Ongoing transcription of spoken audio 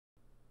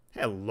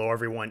Hello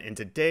everyone, and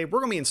today we're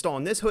going to be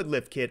installing this hood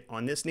lift kit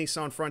on this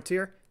Nissan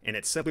Frontier, and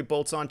it simply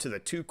bolts onto the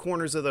two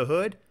corners of the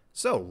hood,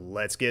 so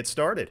let's get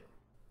started.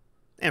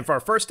 And for our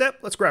first step,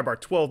 let's grab our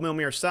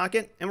 12mm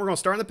socket, and we're going to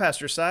start on the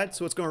passenger side,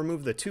 so it's going to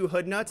remove the two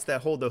hood nuts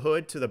that hold the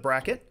hood to the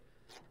bracket.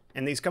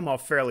 And these come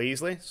off fairly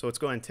easily, so let's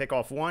go ahead and take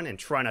off one and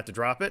try not to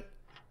drop it.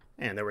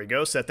 And there we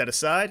go, set that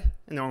aside,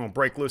 and then we're going to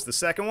break loose the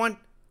second one.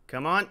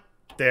 Come on,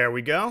 there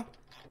we go.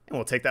 And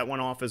we'll take that one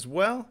off as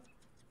well.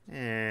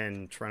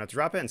 And try not to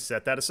drop it and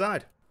set that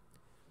aside.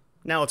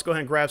 Now let's go ahead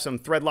and grab some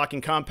thread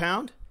locking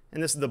compound.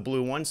 And this is the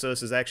blue one, so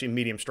this is actually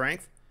medium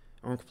strength.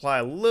 And we're going to apply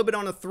a little bit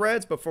on the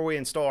threads before we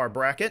install our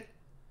bracket.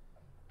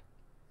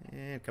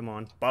 And come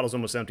on, bottle's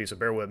almost empty, so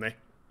bear with me.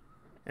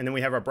 And then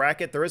we have our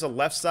bracket. There is a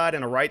left side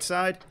and a right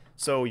side,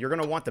 so you're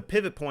going to want the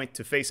pivot point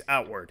to face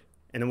outward.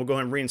 And then we'll go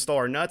ahead and reinstall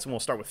our nuts, and we'll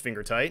start with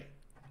finger tight.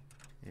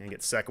 And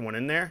get the second one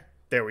in there.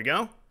 There we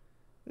go.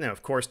 Now,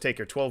 of course, take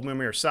your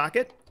 12mm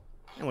socket.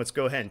 And let's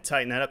go ahead and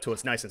tighten that up till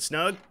it's nice and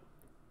snug.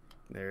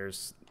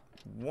 There's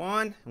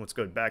one. And let's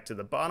go back to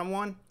the bottom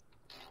one.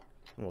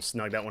 And we'll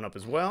snug that one up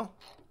as well.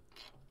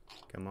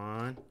 Come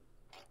on.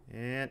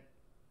 And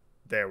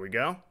there we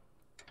go.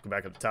 Go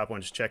back up the top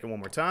one, just check it one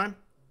more time.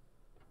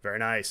 Very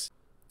nice.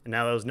 And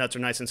now those nuts are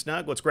nice and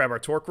snug. Let's grab our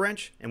torque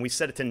wrench, and we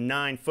set it to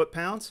 9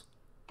 foot-pounds.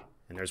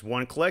 And there's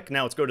one click.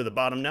 Now let's go to the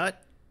bottom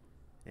nut.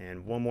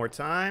 And one more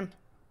time.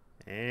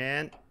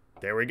 And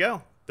there we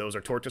go. Those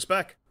are torqued to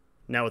spec.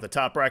 Now with the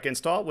top bracket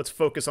installed, let's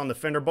focus on the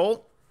fender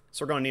bolt.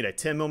 So we're going to need a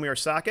 10mm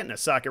socket and a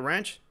socket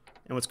wrench.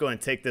 And let's go ahead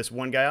and take this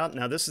one guy out.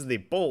 Now this is the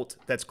bolt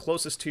that's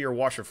closest to your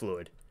washer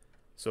fluid.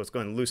 So let's go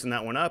ahead and loosen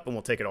that one up, and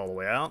we'll take it all the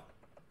way out.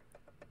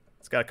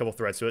 It's got a couple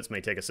threads to it, so it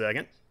may take a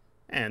second.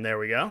 And there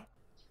we go.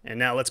 And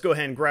now let's go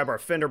ahead and grab our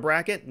fender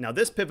bracket. Now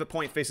this pivot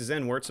point faces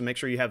inward, so make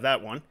sure you have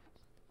that one.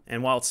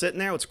 And while it's sitting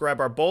there, let's grab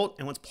our bolt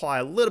and let's apply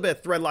a little bit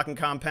of thread locking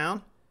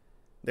compound.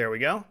 There we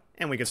go.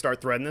 And we can start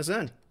threading this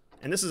in.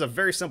 And this is a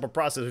very simple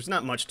process. There's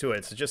not much to it.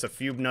 It's just a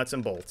few nuts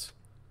and bolts.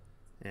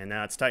 And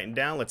now it's tightened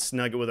down. Let's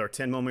snug it with our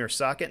 10mm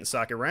socket and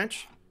socket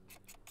wrench.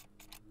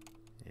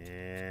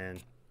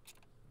 And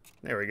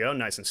there we go.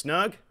 Nice and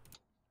snug.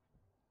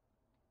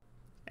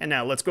 And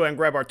now let's go ahead and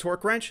grab our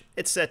torque wrench.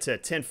 It's set to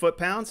 10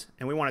 foot-pounds,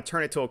 and we want to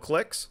turn it till it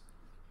clicks.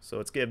 So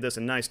let's give this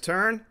a nice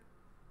turn.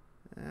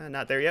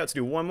 Not there yet. Let's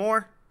do one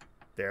more.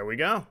 There we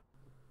go. All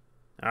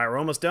right, we're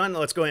almost done.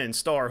 Let's go ahead and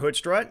install our hood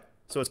strut.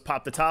 So let's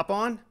pop the top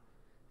on.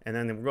 And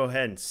then we'll go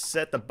ahead and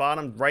set the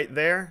bottom right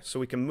there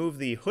so we can move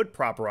the hood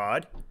prop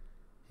rod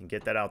and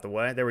get that out the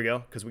way. There we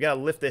go, because we got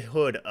to lift the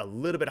hood a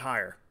little bit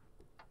higher.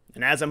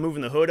 And as I'm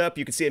moving the hood up,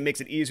 you can see it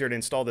makes it easier to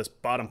install this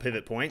bottom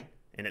pivot point,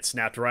 and it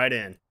snapped right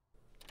in.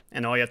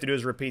 And all you have to do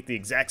is repeat the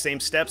exact same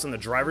steps on the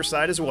driver's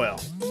side as well.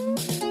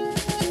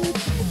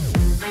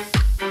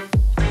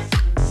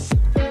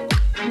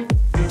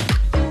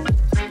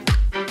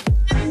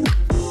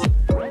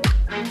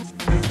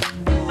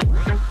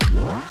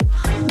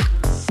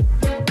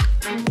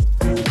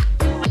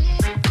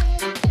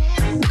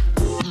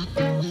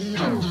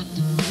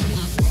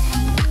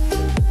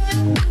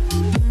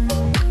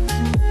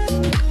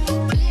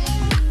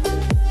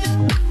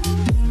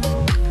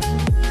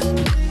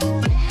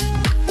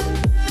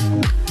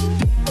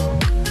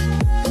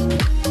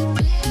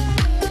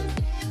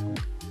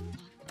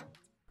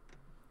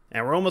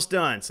 And we're almost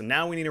done, so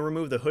now we need to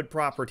remove the hood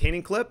prop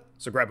retaining clip.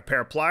 So grab a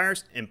pair of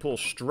pliers and pull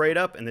straight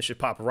up, and this should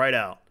pop right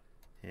out.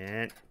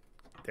 And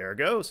there it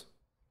goes.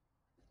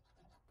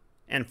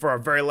 And for our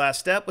very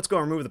last step, let's go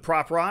and remove the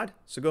prop rod.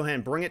 So go ahead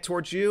and bring it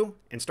towards you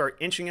and start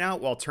inching it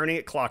out while turning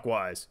it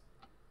clockwise.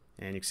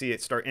 And you can see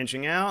it start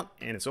inching out,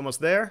 and it's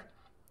almost there.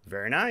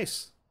 Very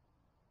nice.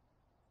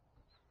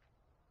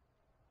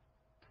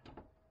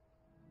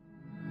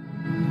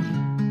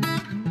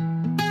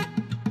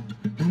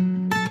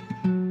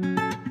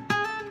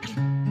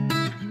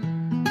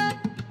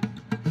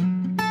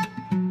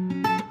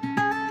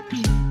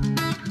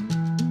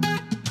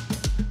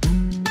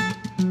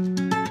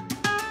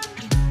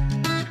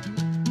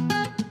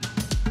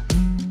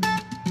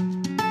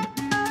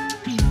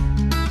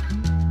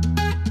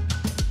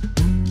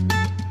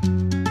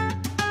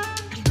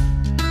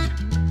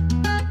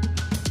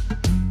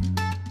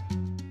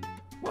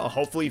 Well,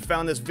 hopefully you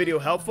found this video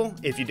helpful.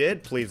 If you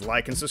did, please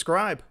like and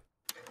subscribe.